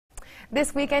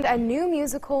This weekend, a new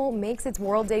musical makes its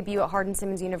world debut at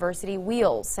Hardin-Simmons University,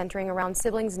 Wheels, centering around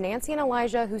siblings Nancy and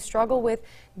Elijah who struggle with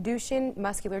Duchenne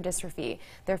muscular dystrophy.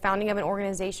 They're founding of an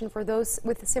organization for those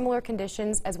with similar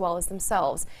conditions as well as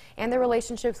themselves, and their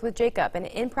relationships with Jacob, an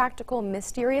impractical,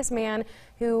 mysterious man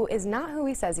who is not who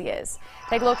he says he is.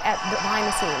 Take a look at behind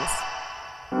the scenes.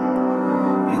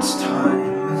 It's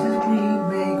time as we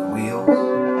make wheels.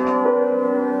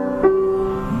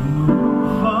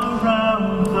 Move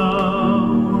around the world.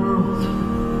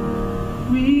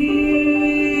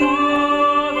 We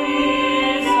are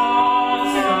these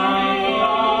cycles.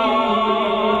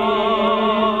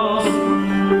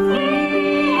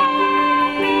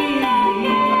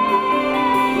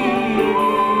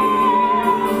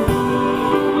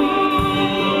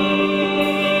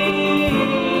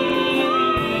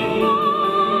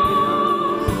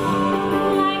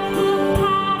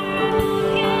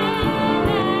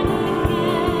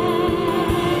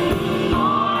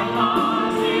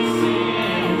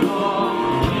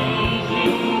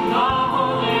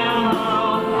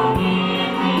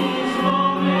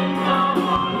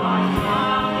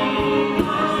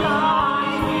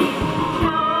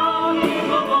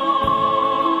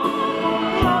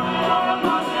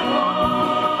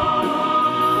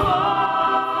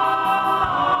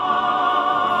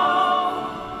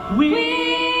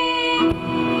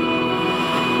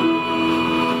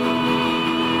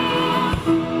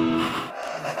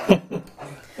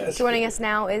 Joining us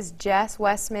now is Jess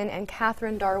Westman and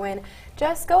Catherine Darwin.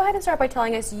 Jess, go ahead and start by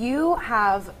telling us, you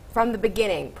have, from the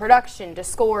beginning, production to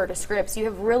score to scripts, you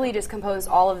have really just composed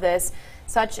all of this.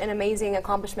 Such an amazing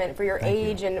accomplishment for your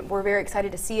age, and we're very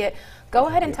excited to see it. Go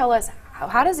ahead and tell us,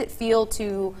 how does it feel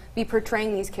to be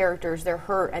portraying these characters, their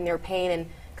hurt and their pain, and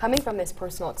coming from this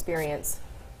personal experience?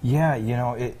 Yeah, you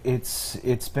know,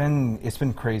 it's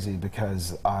been crazy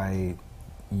because I've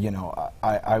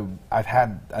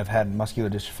had muscular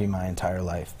dystrophy my entire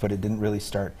life, but it didn't really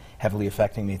start heavily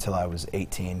affecting me till I was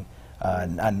 18,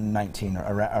 19.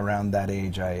 Around that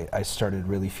age, I started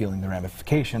really feeling the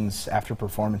ramifications. After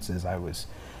performances, I was,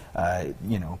 I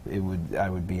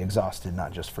would be exhausted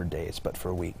not just for days but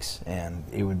for weeks, and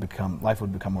life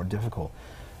would become more difficult.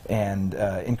 And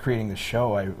in creating the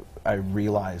show, I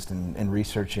realized in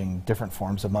researching different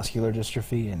forms of muscular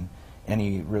dystrophy and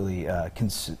anything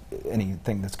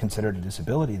that's considered a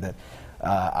disability, that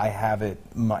I have it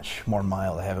much more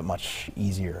mild. I have it much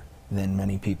easier than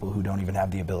many people who don't even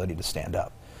have the ability to stand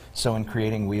up. So in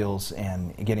creating Wheels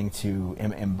and getting to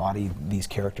embody these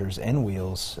characters in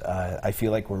Wheels, I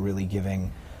feel like we're really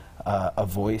giving a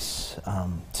voice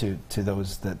to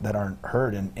those that aren't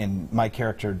heard. And my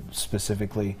character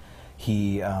specifically,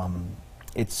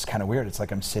 it's kind of weird. It's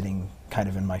like I'm sitting kind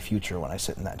of in my future when I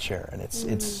sit in that chair, and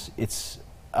it's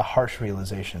a harsh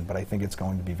realization, but I think it's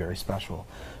going to be very special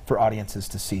for audiences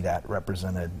to see that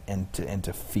represented and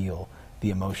to feel the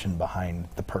emotion behind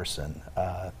the person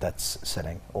that's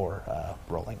sitting or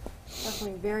rolling.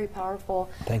 Definitely very powerful.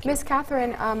 Thank you. Miss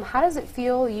Catherine, how does it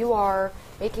feel you are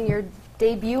making your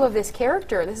debut of this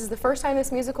character? This is the first time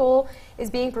this musical is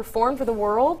being performed for the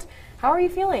world. How are you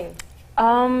feeling?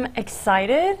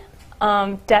 Excited.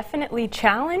 Definitely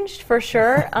challenged, for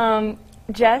sure.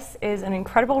 Jess is an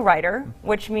incredible writer,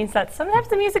 which means that sometimes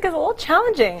the music is a little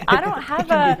challenging. I don't have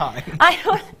I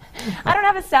don't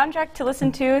have a soundtrack to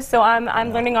listen to, so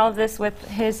I'm learning all of this with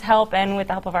his help and with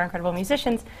the help of our incredible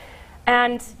musicians.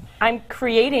 And I'm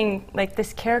creating like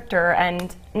this character,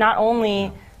 and not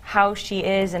only how she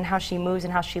is and how she moves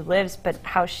and how she lives, but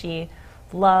how she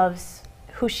loves,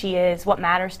 who she is, what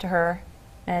matters to her,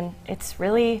 and it's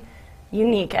really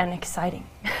unique and exciting.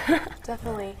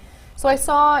 Definitely. So I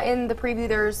saw in the preview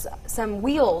there's some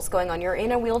wheels going on. You're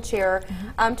in a wheelchair.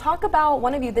 Talk about,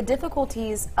 one of you, the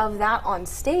difficulties of that on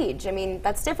stage. I mean,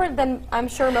 that's different than I'm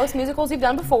sure most musicals you've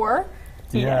done before.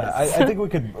 Yeah, I think we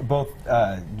could both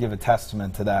give a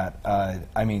testament to that.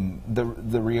 I mean, the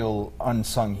real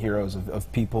unsung heroes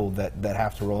of people that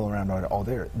have to roll around all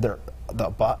the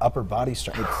upper body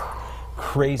strength. It's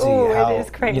crazy. Ooh, how, it is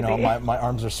crazy. you know, my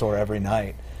arms are sore every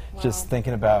night. Wow. Just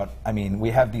thinking about, I mean, we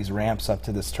have these ramps up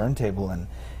to this turntable,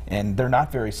 and they're not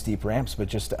very steep ramps, but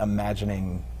just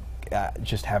imagining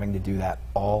just having to do that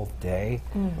all day.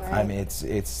 Right. I mean,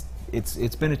 it's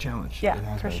been a challenge. Yeah, it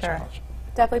has for been a sure. challenge.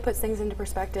 Definitely puts things into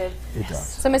perspective. It does.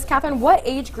 So Miss Catherine, what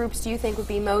age groups do you think would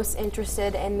be most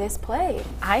interested in this play?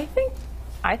 I think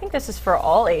this is for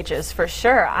all ages, for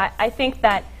sure. I think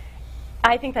that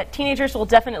teenagers will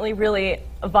definitely really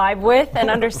vibe with and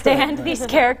understand these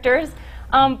characters.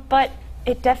 But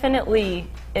it definitely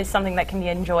is something that can be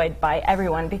enjoyed by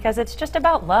everyone because it's just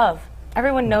about love.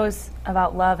 Everyone knows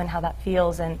about love and how that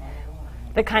feels, and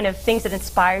the kind of things that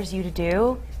inspires you to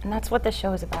do, and that's what the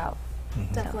show is about.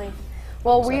 Definitely.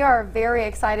 Well, we are very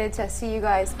excited to see you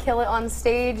guys kill it on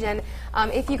stage, and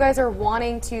if you guys are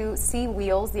wanting to see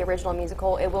Wheels, the original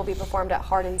musical, it will be performed at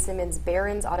Hardin-Simmons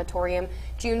Barron's Auditorium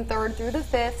June 3rd through the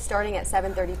 5th, starting at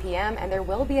 7:30 p.m., and there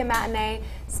will be a matinee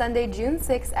Sunday, June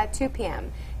 6th at 2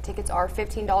 p.m. Tickets are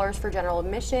 $15 for general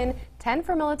admission, $10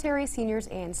 for military, seniors,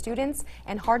 and students,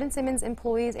 and Hardin-Simmons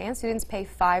employees and students pay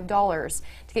 $5.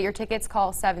 To get your tickets,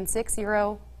 call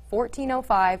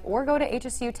 760-1405 or go to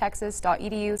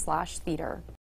hsutexas.edu/theater.